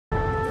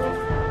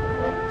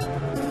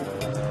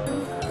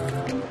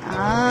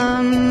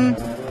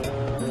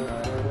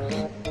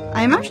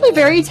I'm actually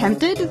very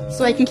tempted,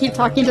 so I can keep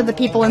talking to the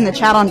people in the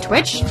chat on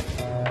Twitch,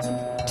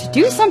 to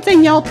do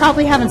something y'all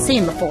probably haven't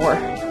seen before.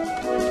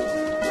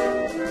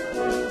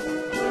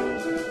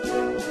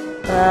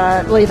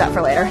 We'll leave that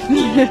for later.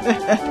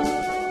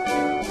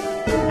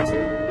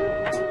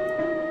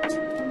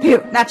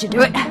 Phew, that should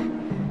do it.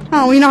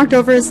 Oh, we knocked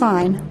over a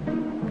sign.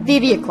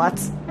 Vivi, a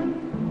klutz.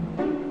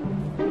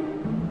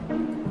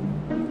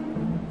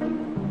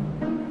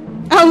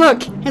 Oh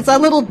look, it's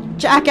that little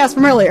jackass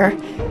from earlier.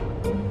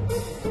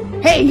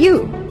 Hey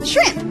you,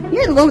 Shrimp,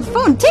 you're the one with the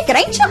phone ticket,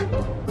 ain't ya?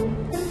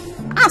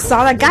 I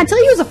saw that guy tell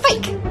you it was a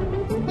fake.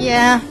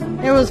 Yeah,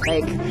 it was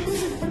fake.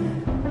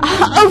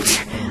 I'm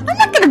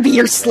not gonna be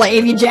your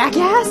slave, you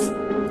jackass.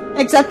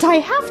 Except I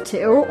have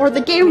to, or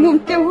the game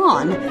won't go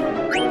on.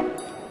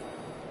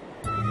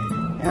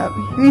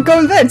 Go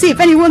in bed and see if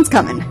anyone's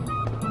coming.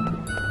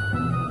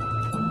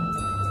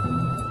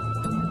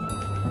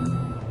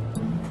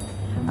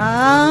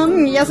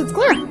 Yes, it's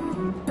clear.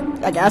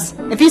 I guess.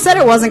 If you said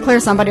it wasn't clear,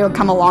 somebody would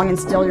come along and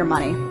steal your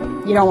money.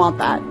 You don't want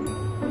that.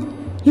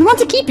 You want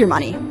to keep your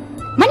money.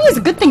 Money is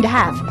a good thing to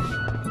have.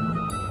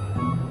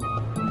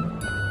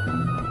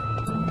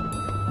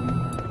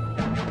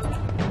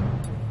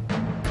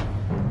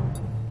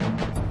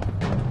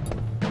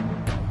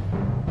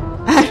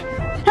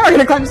 Now we're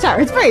gonna climb this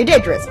tower. It's very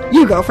dangerous.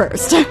 You go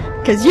first.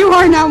 Because you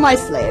are now my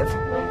slave.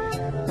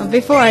 But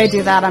before I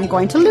do that, I'm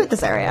going to loot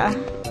this area.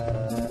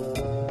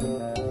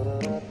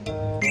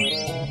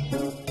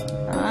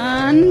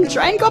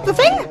 Try and go up the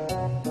thing?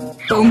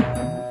 Boom.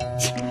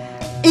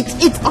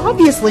 It's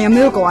obviously a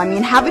Moogle. I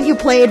mean, haven't you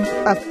played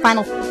a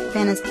Final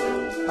Fantasy...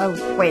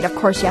 Oh, wait, of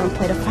course you haven't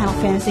played a Final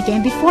Fantasy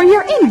game before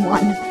you're in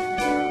one.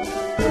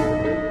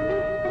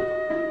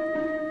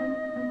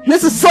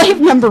 This is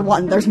slave number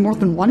 1. There's more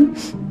than one.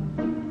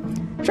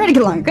 Try to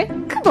get along, okay?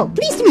 Kupo,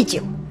 pleased to meet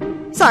you.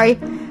 Sorry.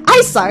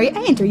 I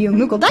enter you a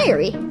Moogle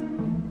diary.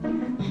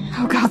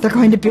 Oh god, they're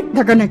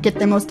gonna get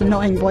the most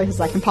annoying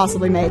voices I can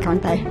possibly make,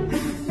 aren't they?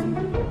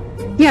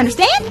 You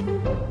understand?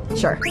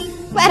 Sure.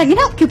 Glad I can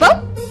help, Kupo!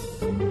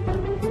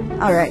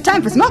 Alright,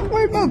 time for some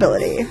upward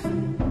mobility.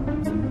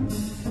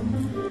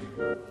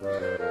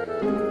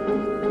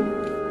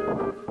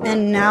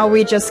 And now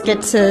we just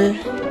get to...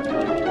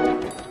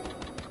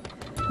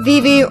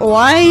 Vivi,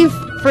 why,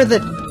 for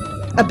the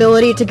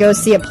ability to go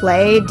see a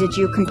play, did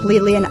you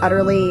completely and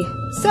utterly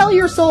sell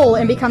your soul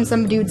and become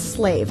some dude's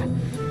slave?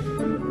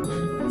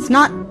 It's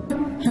not...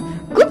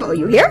 Kupo,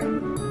 you here?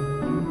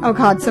 Oh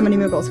god, so many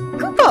Moogles.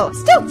 Kupo!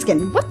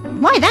 Stiltskin! What?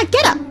 Why that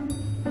getup?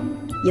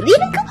 You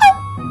leaving, Kupo?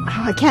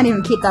 Oh, I can't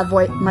even keep that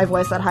my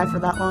voice that high for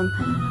that long.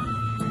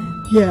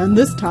 Yeah, and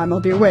this time I'll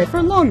be away for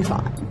a long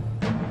time.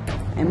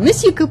 I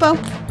miss you, Kupo.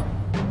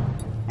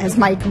 As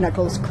my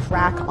knuckles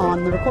crack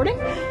on the recording.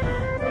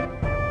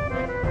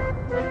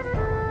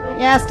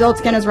 Yeah,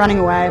 Stiltskin is running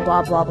away,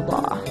 blah blah blah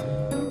blah.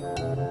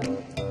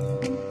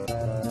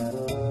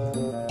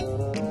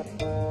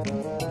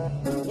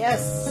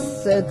 Yes.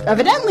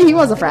 Evidently he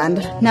was a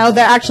friend. Now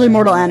they're actually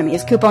mortal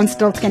enemies. Kupo and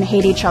Stiltskin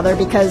hate each other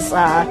because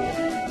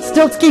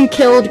Stiltskin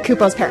killed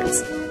Kupo's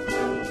parents.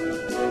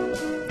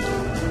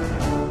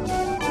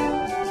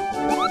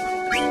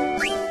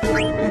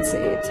 Let's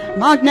see.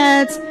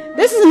 Magnets.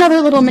 This is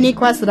another little mini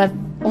quest that I've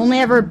only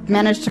ever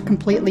managed to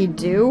completely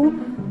do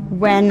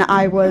when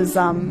I was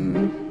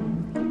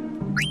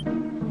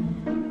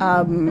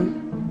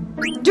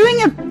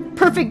doing a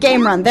perfect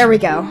game run. There we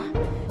go.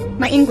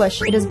 My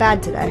English, it is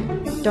bad today.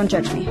 Don't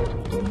judge me.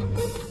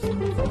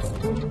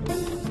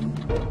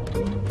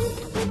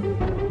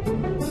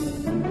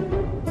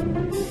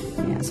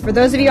 Yes, for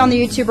those of you on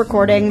the YouTube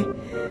recording,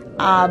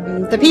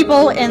 the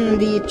people in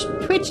the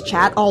Twitch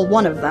chat, all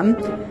one of them,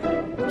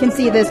 can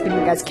see this, but you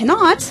guys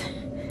cannot.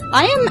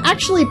 I am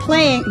actually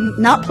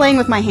not playing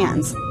with my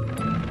hands.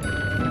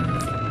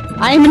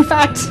 I am, in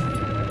fact,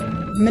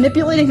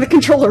 manipulating the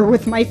controller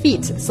with my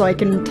feet, so I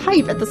can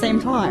type at the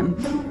same time.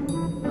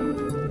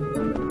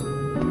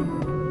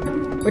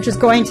 Which is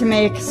going to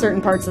make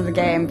certain parts of the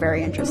game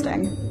very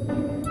interesting.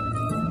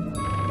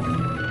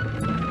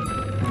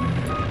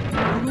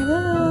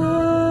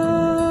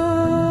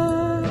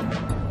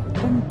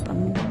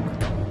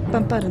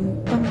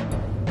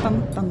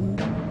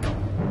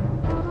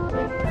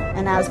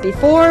 And as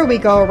before, we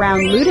go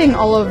around looting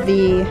all of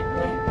the...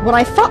 what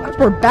I thought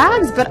were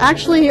bags, but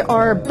actually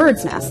are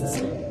birds'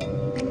 nests.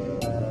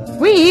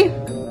 We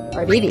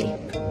are Vivi.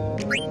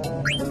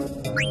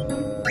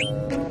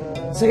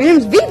 So your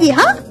name's Vivi,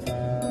 huh?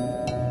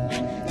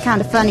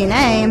 Kinda funny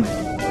name.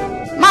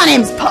 My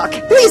name's Puck.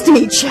 Pleased to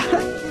meet ya.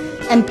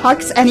 And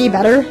Puck's any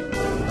better?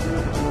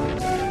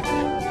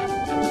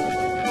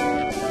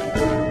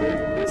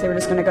 So we're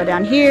just gonna go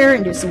down here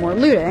and do some more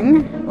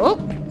looting. Oh,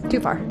 too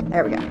far.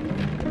 There we go.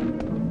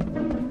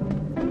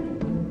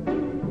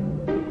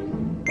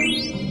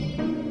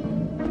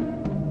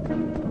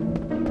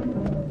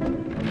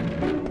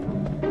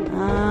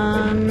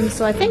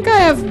 So I think I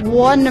have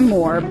one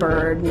more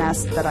bird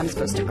nest that I'm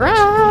supposed to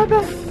grab.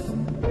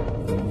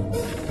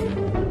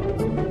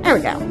 There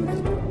we go.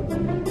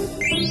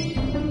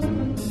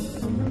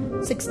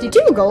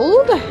 62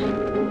 gold.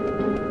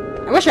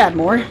 I wish I had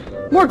more.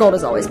 More gold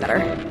is always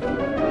better.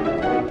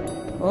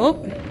 Oh.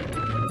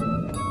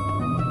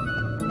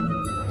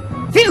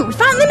 Phew, we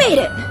finally made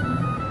it!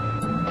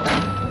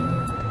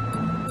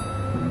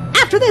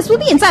 After this, we'll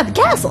be inside the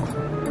castle.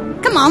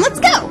 Come on,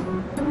 let's go!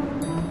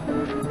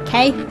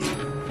 Okay.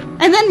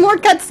 And then more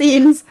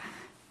cutscenes.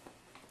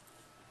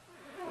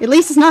 At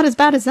least it's not as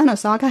bad as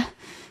Xenosaga.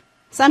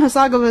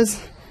 Xenosaga was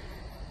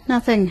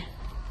nothing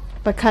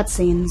but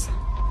cutscenes.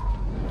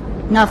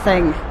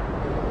 Nothing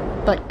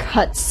but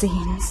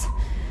cutscenes.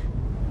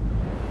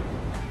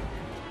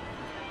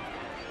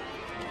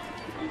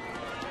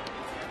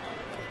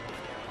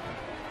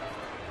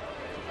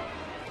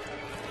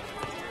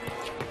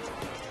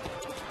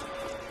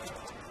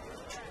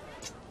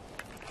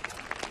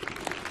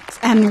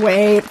 And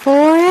wait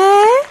for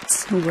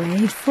it.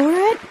 Wait for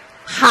it.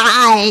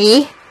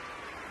 Hi.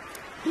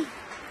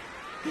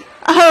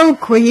 Oh,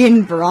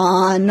 Queen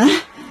Braun.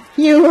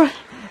 You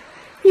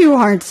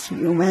aren't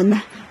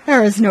human.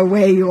 There is no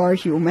way you are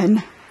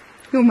human.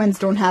 Humans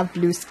don't have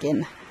blue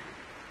skin.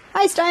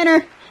 Hi,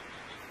 Steiner.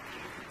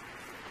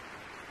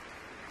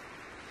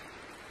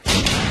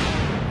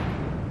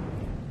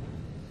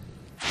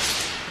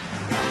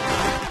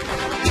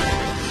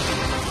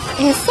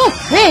 It's so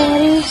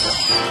pretty.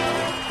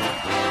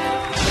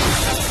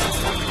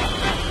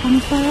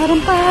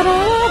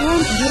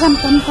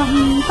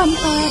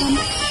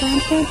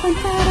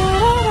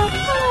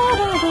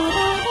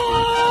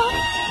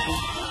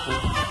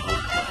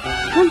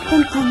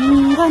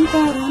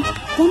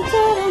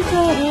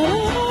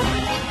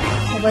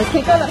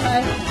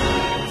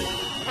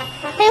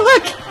 Hey,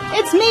 look!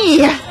 It's me!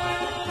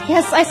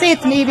 Yes, I say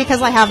it's me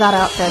because I have that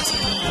outfit.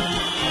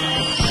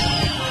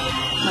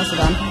 Must have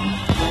done.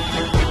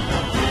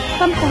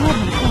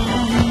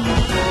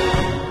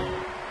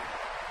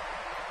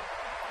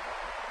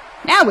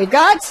 Now we've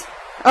got...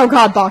 Oh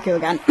god, Baku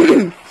again.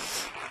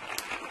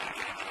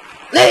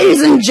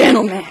 Ladies and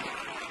gentlemen,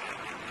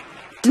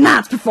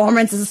 tonight's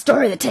performance is a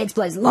story that takes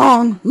place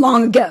long,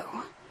 long ago.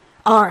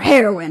 Our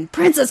heroine,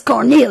 Princess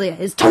Cornelia,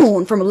 is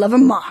torn from her lover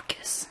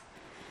Marcus.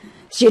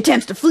 She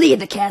attempts to flee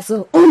the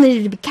castle,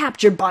 only to be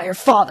captured by her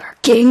father,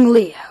 King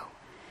Leo.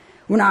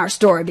 When our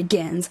story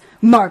begins,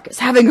 Marcus,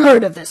 having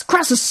heard of this,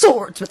 crosses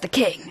swords with the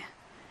king.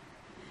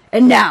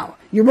 And now,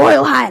 your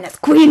Royal Highness,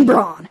 Queen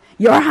Braun,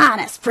 your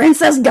Highness,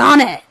 Princess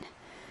Garnet,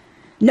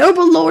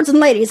 noble lords and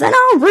ladies, and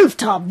all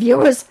rooftop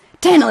viewers,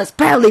 Tantalus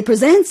proudly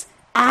presents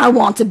I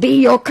Want to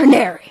Be Your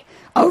Canary,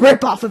 a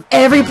ripoff of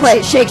every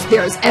play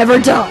Shakespeare has ever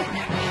done.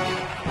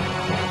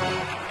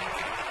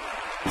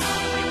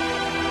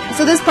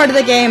 So this part of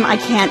the game, I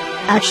can't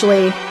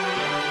actually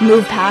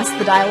move past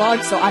the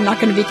dialogue, so I'm not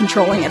going to be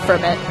controlling it for a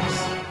bit.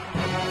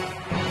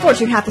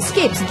 Fortune hath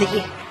escaped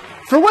thee.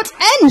 For what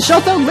end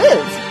shalt thou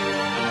live?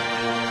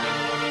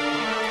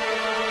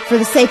 For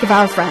the sake of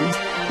our friend,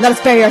 let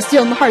us bury our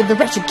steel in the heart of the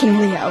wretched King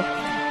Leo.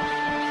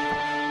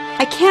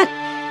 I can't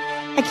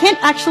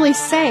actually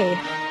say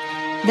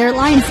their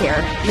lines here,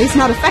 at least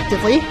not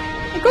effectively.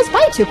 It goes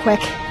by too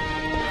quick.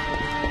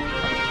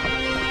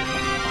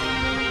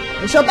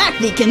 We shall back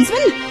thee,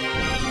 kinsman.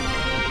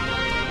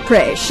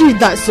 Pray, sheathe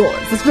thy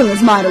swords, this villain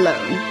is mine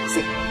alone.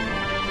 See,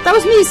 that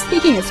was me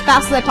speaking as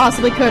fast as I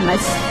possibly could, and I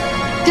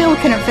still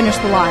couldn't finish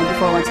the line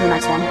before I went to the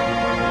next one.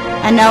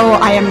 And no,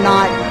 I am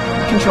not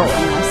controlling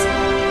this.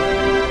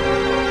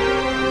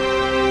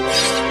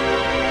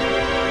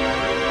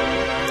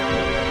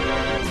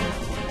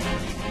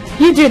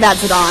 You do that,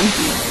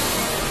 Zidane.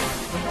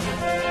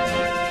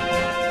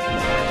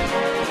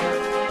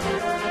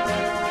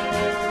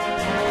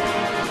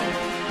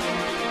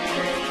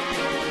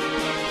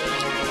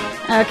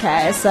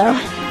 Okay, so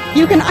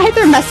you can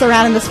either mess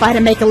around in this fight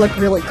and make it look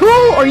really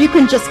cool, or you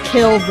can just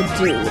kill the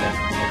dude.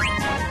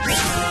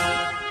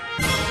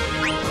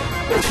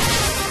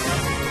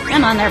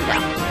 Come on, there we go.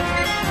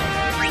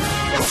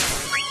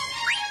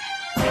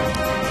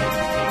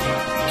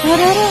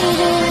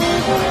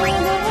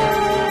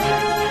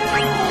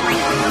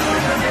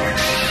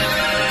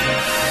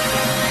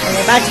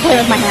 Okay, back to play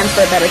with my hands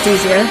for a bit, it's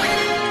easier.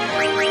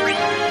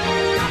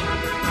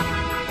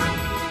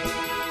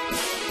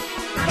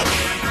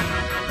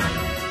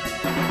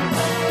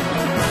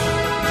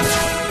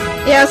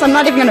 Yes, I'm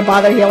not even gonna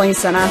bother healing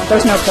Senna.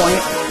 There's no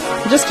point.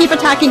 Just keep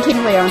attacking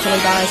King Leo until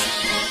he dies.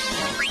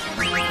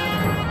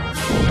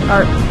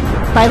 Or,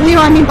 by Leo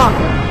I mean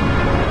Baku.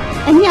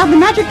 And yeah, the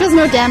magic does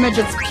no damage,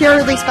 it's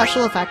purely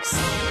special effects.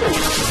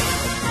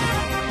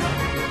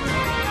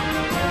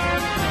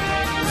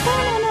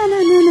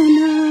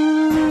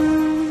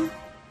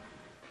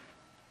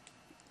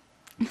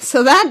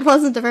 So that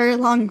wasn't a very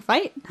long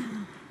fight.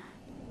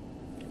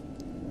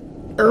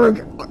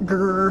 Arg,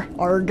 grr,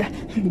 arg,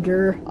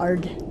 grr,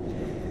 arg.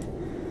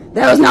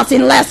 That was not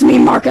seen the last of me,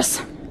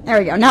 Marcus. There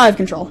we go, now I have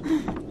control.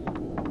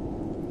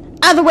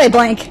 Out of the way,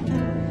 Blank.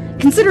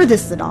 Consider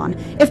this, Zidane.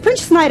 If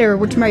Prince Schneider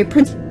were to marry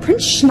Prince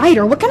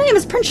Schneider, what kind of name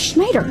is Prince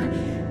Schneider?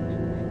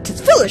 'Tis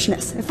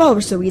foolishness. If all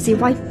were so easy,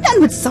 why none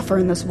would suffer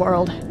in this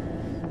world.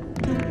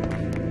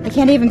 I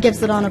can't even give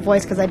Zidane a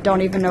voice because I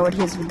don't even know what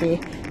his would be.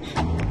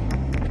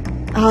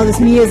 Oh, this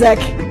music.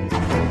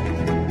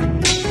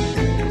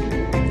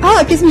 Oh,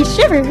 it gives me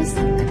shivers.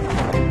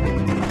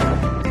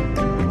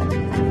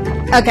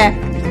 Okay,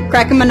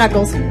 cracking my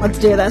knuckles. Let's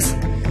do this.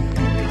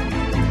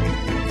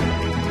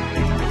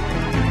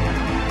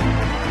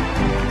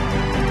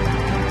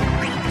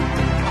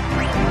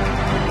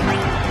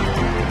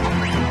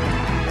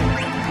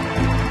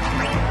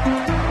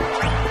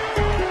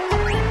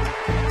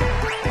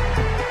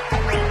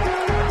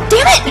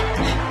 Damn it!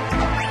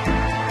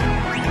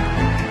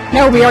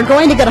 No, we are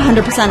going to get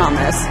 100% on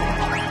this.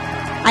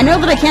 I know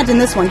that I can't in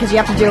this one because you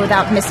have to do it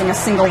without missing a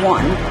single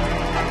one.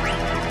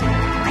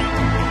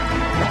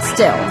 But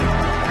still.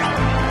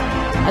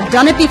 I've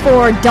done it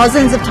before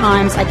dozens of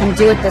times. I can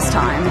do it this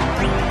time.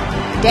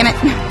 Damn it.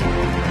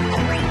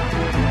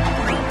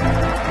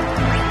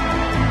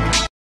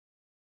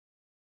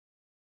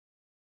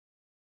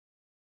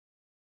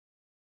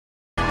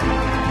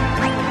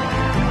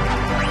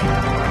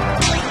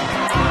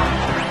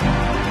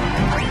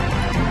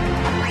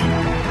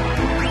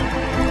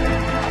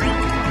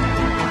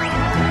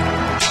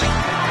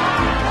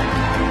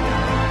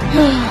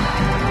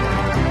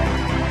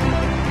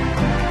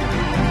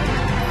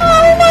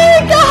 Oh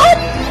my god!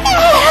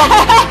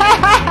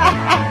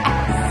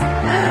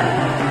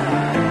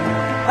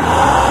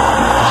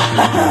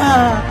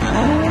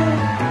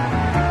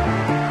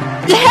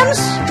 Damn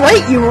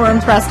straight you were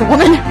impressed,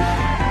 woman!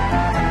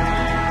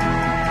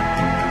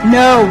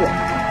 No!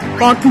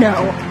 Fuck no!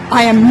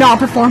 I am not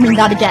performing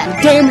that again!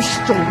 Damn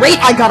straight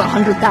I got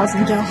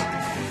 100,000 gil!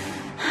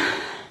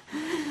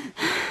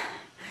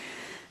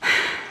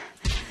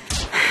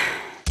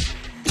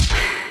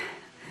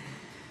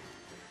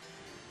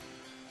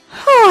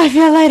 I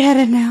feel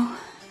lightheaded now.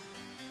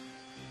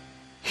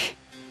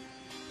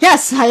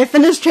 Yes, I have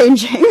finished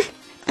changing.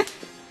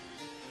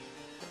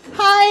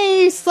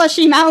 Hi,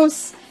 slushy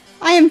mouse.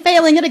 I am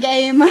failing at a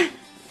game.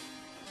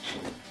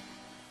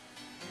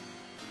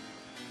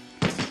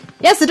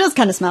 Yes, it does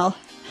kind of smell.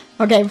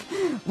 Okay,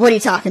 what are you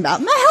talking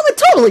about? My helmet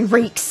totally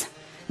reeks.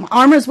 My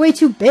armor's way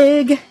too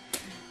big.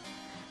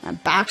 My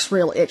back's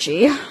real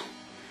itchy.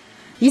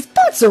 These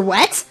boots are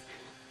wet.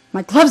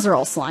 My gloves are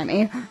all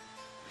slimy.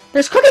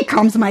 There's cookie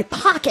crumbs in my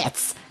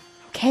pockets!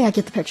 Okay, I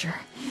get the picture.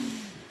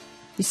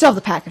 You still have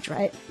the package,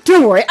 right?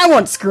 Don't worry, I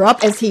won't screw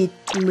up as he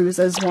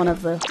loses one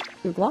of the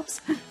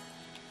gloves.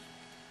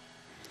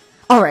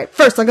 Alright,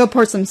 first I'll go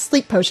pour some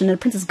sleep potion in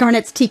Princess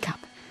Garnet's teacup.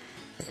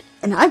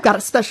 And I've got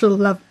a special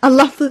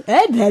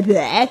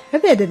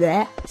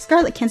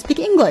Scarlet can't speak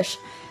English,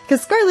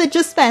 because Scarlet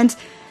just spent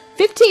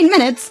 15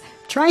 minutes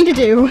trying to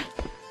do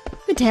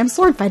the damn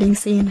sword fighting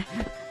scene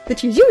that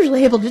she's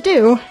usually able to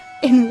do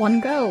in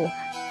one go.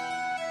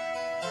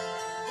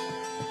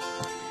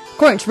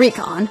 According to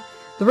Recon,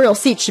 the royal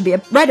seat should be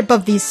right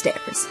above these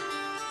stairs.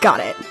 Got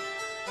it.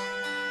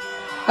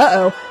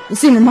 Uh-oh, the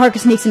scene where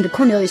Marcus sneaks into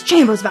Cornelius'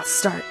 chamber is about to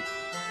start.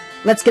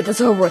 Let's get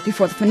this over with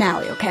before the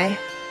finale, okay?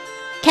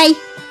 Okay.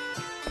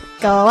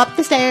 Go up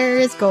the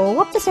stairs, go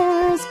up the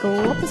stairs, go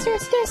up the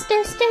stairs,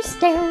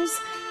 stairs.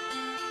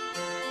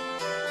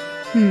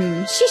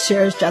 She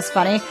sure is just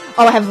funny.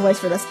 Oh, I have a voice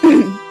for this.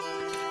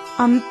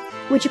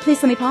 Would you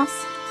please let me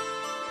pass?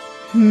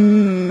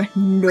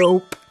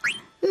 Nope.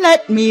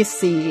 Let me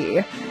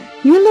see.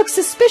 You look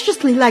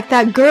suspiciously like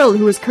that girl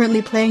who is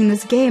currently playing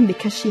this game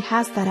because she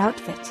has that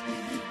outfit.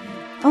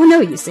 Oh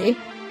no, you see.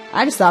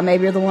 I just thought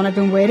maybe you're the one I've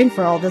been waiting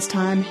for all this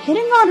time.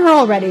 Hitting on her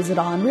already,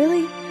 Zidane,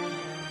 really?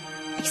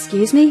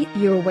 Excuse me?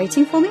 You were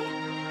waiting for me?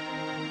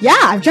 Yeah,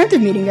 I've dreamt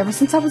of meeting you ever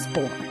since I was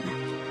born.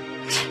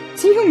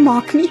 Do you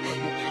mock me?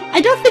 I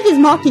don't think he's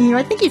mocking you,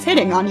 I think he's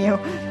hitting on you.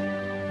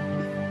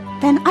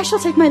 Then I shall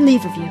take my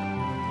leave of you.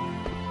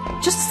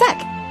 Just a sec.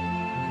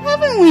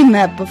 Haven't we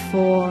met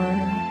before?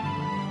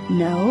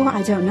 No,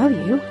 I don't know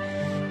you.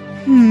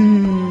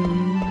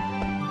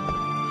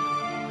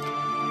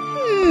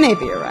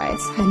 Maybe you're right.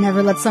 I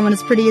never let someone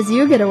as pretty as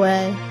you get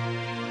away.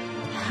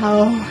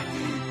 Oh,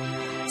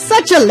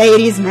 such a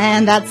ladies'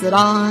 man, that's it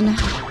on.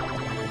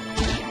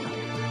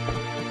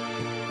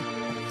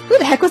 Who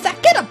the heck was that?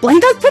 Get up,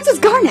 Blaine! That's Princess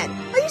Garnet!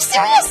 Are you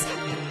serious?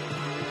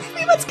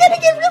 Everyone's gonna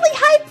get really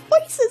high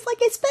voices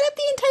like I sped up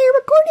the entire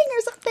recording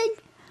or something.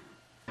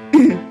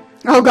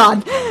 Oh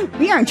god,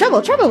 we are in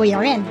trouble, we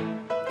are in.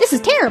 This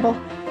is terrible.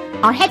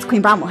 Our heads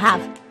Queen Brown will have.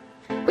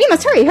 We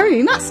must hurry,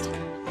 we must.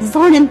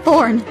 Zorn and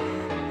Thorn.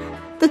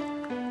 The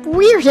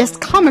weirdest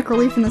comic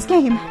relief in this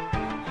game.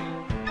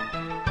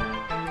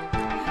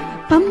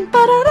 Bum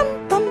ba da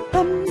dum bum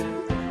bum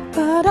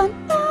ba dum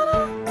da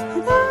da da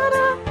da da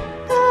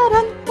da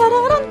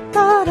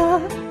da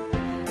da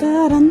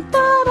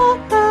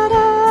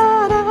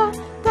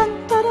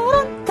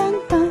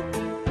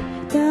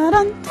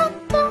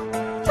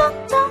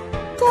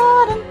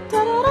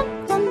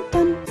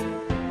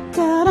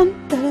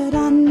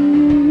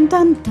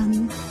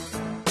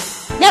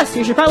Yes,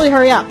 you should probably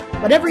hurry up.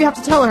 Whatever you have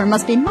to tell her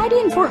must be mighty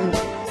important.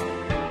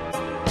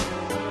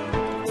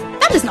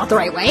 That is not the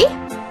right way.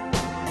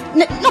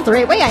 Not the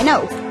right way, I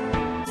know.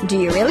 Do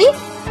you really?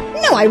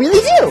 No, I really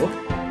do.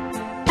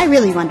 I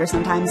really wonder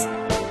sometimes.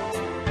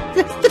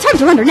 The time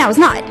to wonder now is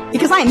not,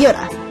 because I am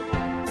Yoda.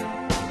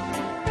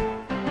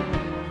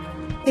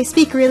 They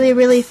speak really,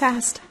 really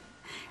fast,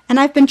 and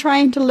I've been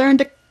trying to learn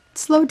to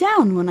slow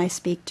down when I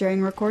speak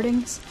during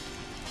recordings.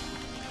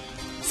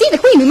 See the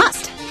Queen, we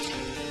must!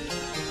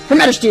 Her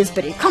Majesty's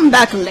biddy, come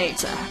back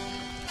later.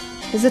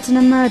 Is it an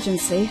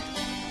emergency?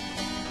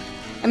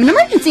 An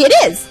emergency it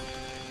is!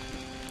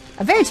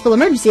 A veritable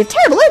emergency, a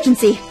terrible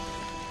urgency!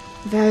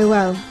 Very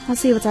well, I'll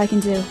see what I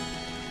can do.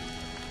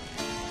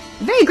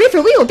 Very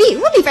grateful we will be!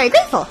 We'll be very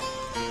grateful!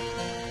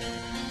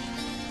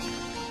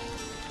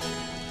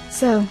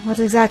 So, what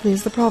exactly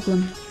is the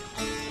problem?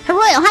 Her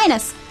Royal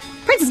Highness,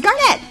 Princess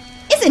Garnet,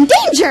 is in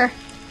danger!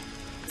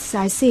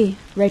 I see,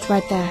 right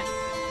there.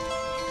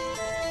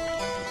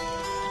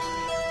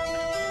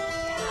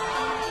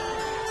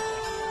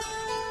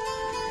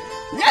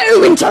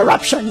 No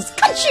interruptions!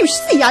 Can't you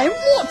see I am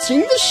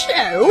watching the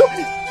show?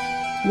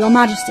 Your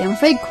Majesty, I'm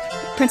afraid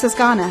Princess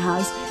Garnet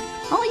has.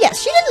 Oh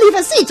yes, she did leave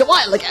her seat a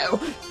while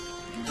ago.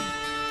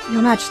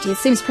 Your Majesty, it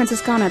seems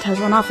Princess Garnet has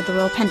run off with the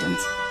royal pendant.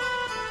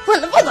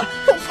 Well,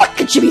 what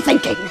could she be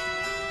thinking?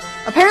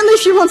 Apparently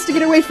she wants to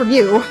get away from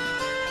you.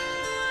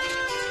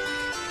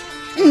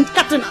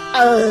 Captain,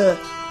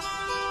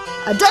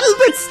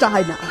 Adelbert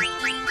Steiner.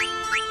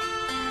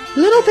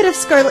 Little bit of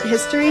Scarlet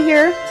history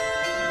here.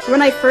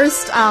 When I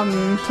first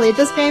played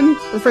this game,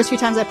 the first few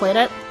times I played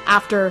it,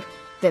 after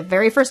the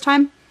very first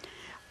time,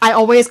 I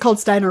always called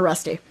Steiner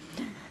Rusty.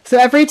 So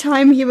every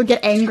time he would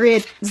get angry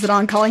at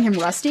Zidane calling him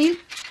Rusty,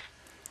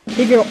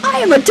 he'd go, I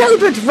am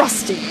Adelbert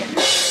Rusty!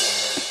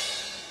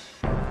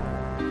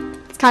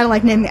 It's kind of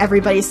like naming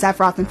everybody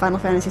Sephiroth in Final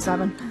Fantasy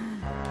VII.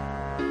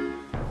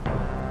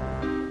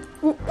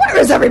 Where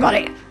is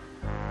everybody?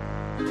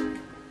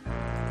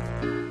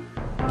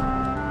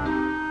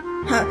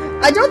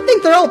 I don't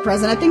think they're all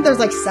present. I think there's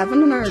like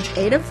 7 or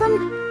 8 of them.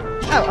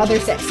 Oh,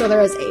 there's 6, so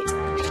there is 8.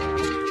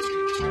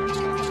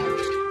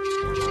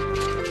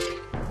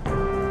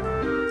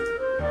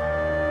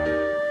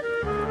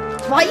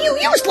 Why, you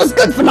useless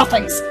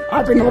good-for-nothings!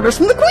 I bring orders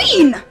from the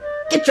Queen!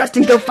 Get dressed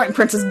and go find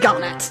Princess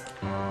Garnet!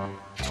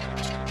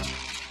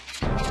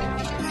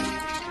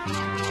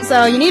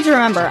 So, you need to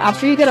remember,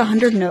 after you get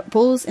 100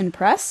 nobles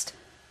impressed,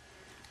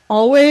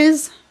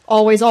 always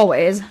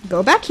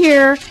go back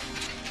here,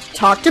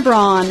 talk to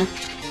Braun,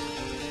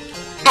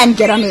 and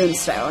get a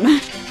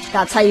moonstone.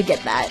 That's how you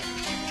get that.